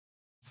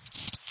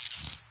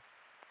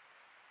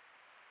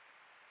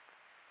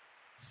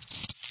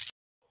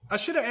I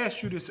should have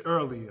asked you this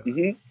earlier.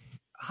 Mm-hmm.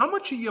 How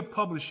much of your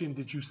publishing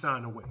did you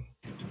sign away?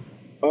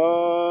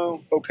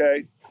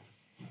 Okay.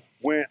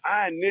 When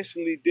I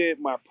initially did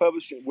my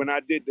publishing, when I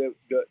did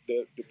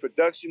the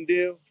production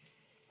deal,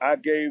 I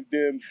gave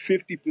them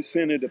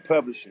 50% of the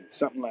publishing,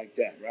 something like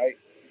that, right?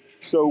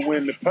 So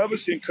when the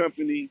publishing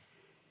company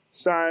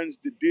signs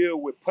the deal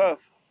with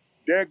Puff,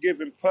 they're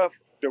giving Puff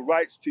the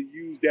rights to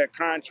use that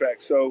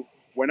contract. So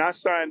when I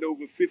signed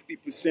over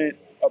 50%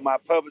 of my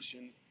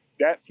publishing,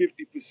 that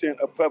 50%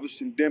 of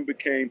publishing then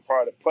became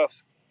part of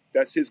Puff's.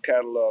 That's his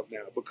catalog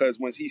now, because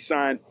once he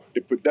signed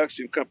the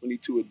production company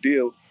to a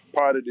deal,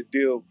 part of the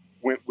deal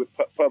went with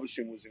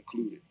publishing was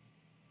included.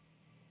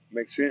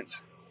 Make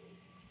sense?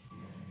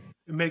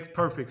 It makes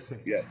perfect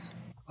sense. Yes.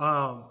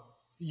 Um,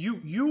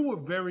 you were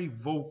very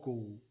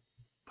vocal.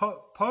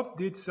 Puff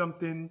did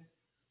something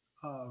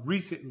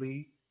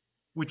recently,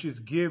 which is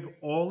give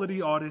all of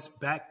the artists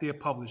back their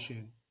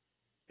publishing,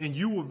 and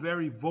you were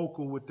very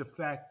vocal with the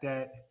fact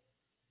that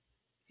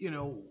you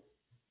know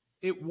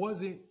it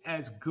wasn't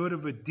as good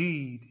of a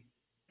deed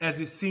as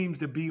it seems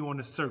to be on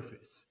the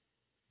surface.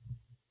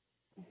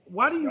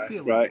 Why do you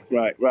feel that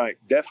way? Right.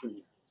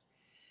 Definitely.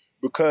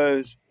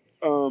 Because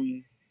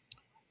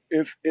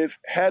if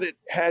had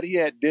he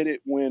had did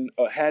it when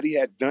had he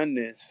had done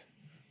this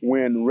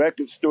when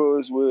record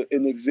stores were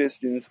in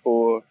existence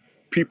or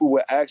people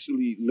were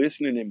actually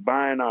listening and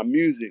buying our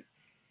music,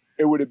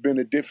 it would have been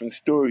a different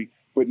story.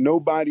 But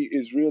nobody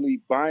is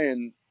really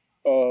buying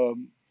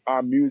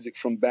our music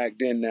from back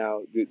then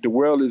now. The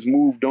world has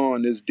moved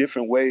on. There's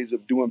different ways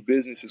of doing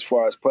business as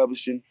far as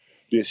publishing.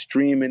 There's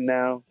streaming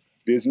now.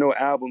 There's no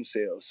album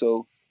sales.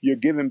 So you're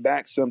giving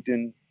back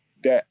something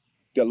that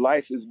the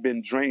life has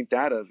been drained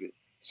out of it.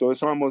 So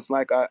it's almost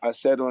like I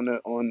said on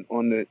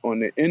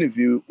the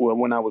interview, or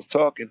when I was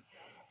talking,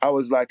 I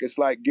was like, it's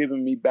like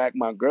giving me back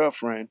my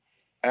girlfriend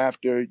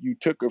after you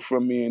took her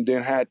from me and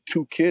then had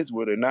 2 kids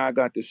with her. Now I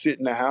got to sit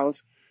in the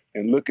house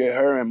and look at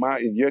her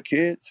and your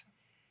kids.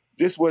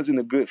 This wasn't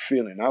a good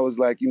feeling. I was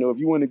like, if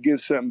you want to give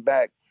something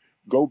back,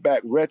 go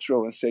back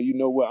retro and say, you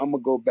know what, I'm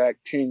going to go back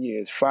 10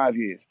 years, 5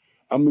 years.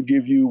 I'm going to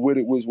give you what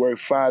it was worth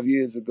 5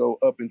 years ago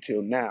up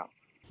until now.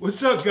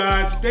 What's up,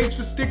 guys? Thanks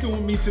for sticking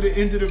with me to the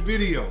end of the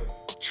video.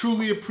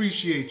 Truly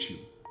appreciate you.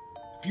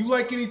 If you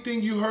like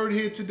anything you heard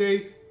here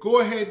today, go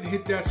ahead and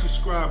hit that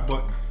subscribe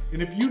button.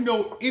 And if you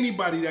know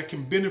anybody that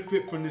can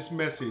benefit from this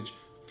message,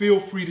 feel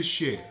free to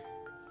share.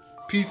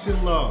 Peace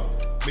and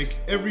love. Make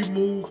every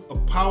move a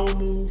power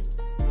move.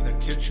 And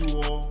I'll catch you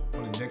all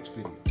on the next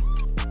video.